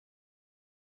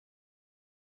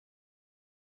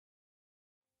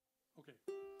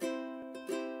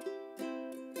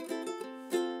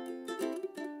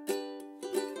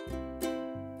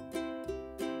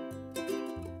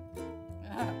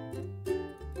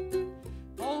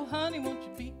Oh, honey, won't you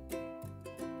be?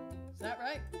 Is that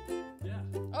right? Yeah.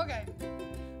 Okay.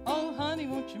 Oh, honey,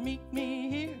 won't you meet me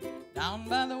here, down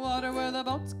by the water where the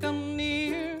boats come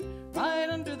near, right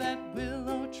under that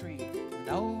willow tree, where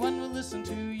no one will listen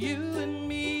to you and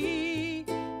me.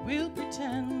 We'll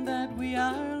pretend that we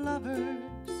are lovers,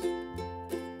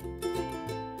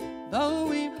 though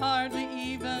we've hardly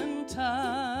even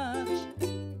touched.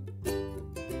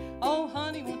 Oh,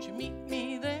 honey, won't you meet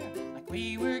me there, like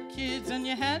we were kids and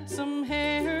you had some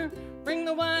hair. Bring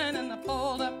the wine and the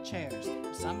fold-up chairs.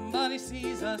 If somebody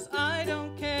sees us, I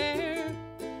don't care.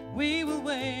 We will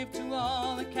wave to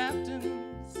all the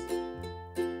captains,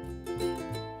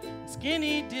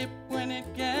 skinny dip when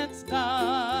it gets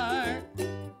dark.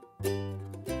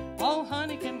 Oh,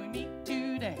 honey, can we meet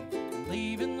today?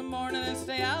 Leave in the morning and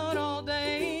stay out all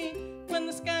day. When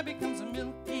the sky becomes a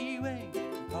Milky Way,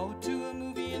 go to a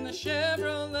movie in the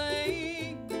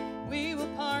Chevrolet. We will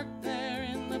park there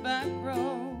in the back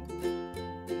row,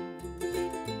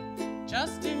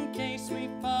 just in case we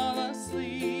fall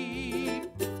asleep.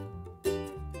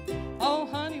 Oh,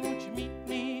 honey, won't you meet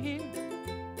me here?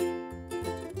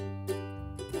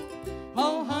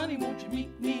 Oh, honey, won't you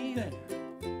meet me there?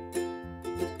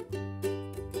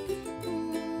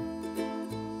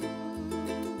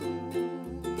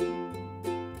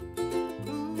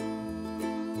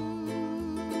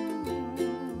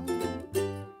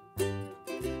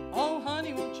 Oh,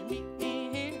 honey, won't you meet me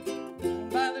here,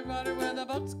 by the water where the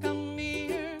boats come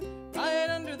near, right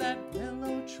under that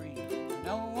willow tree, where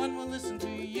no one will listen to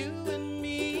you and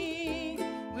me.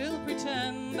 We'll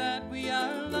pretend that we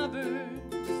are lovers,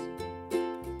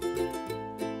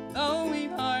 though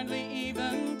we've hardly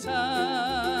even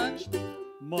touched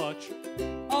Much.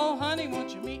 Oh, honey,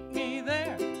 won't you meet me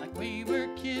there, like we were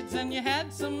kids and you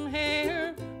had some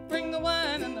hair. Bring the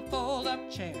wine and the fold-up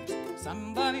chairs. If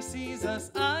somebody sees us,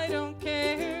 I don't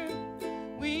care.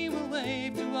 We will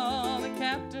wave to all the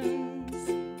captains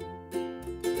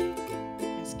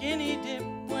and skinny dip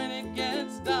when it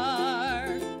gets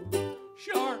dark.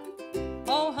 Shark.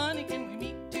 Oh, honey, can we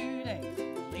meet today?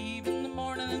 Leave in the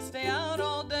morning and stay out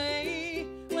all day.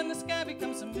 When the sky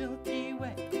becomes a Milky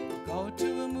Way, go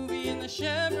to a movie in the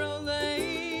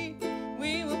Chevrolet.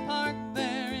 We will park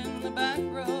there in the back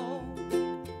row,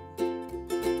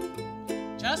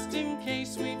 just in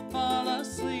case we fall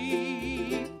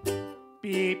asleep.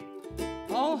 Beep.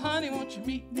 Oh, honey, won't you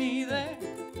meet me there?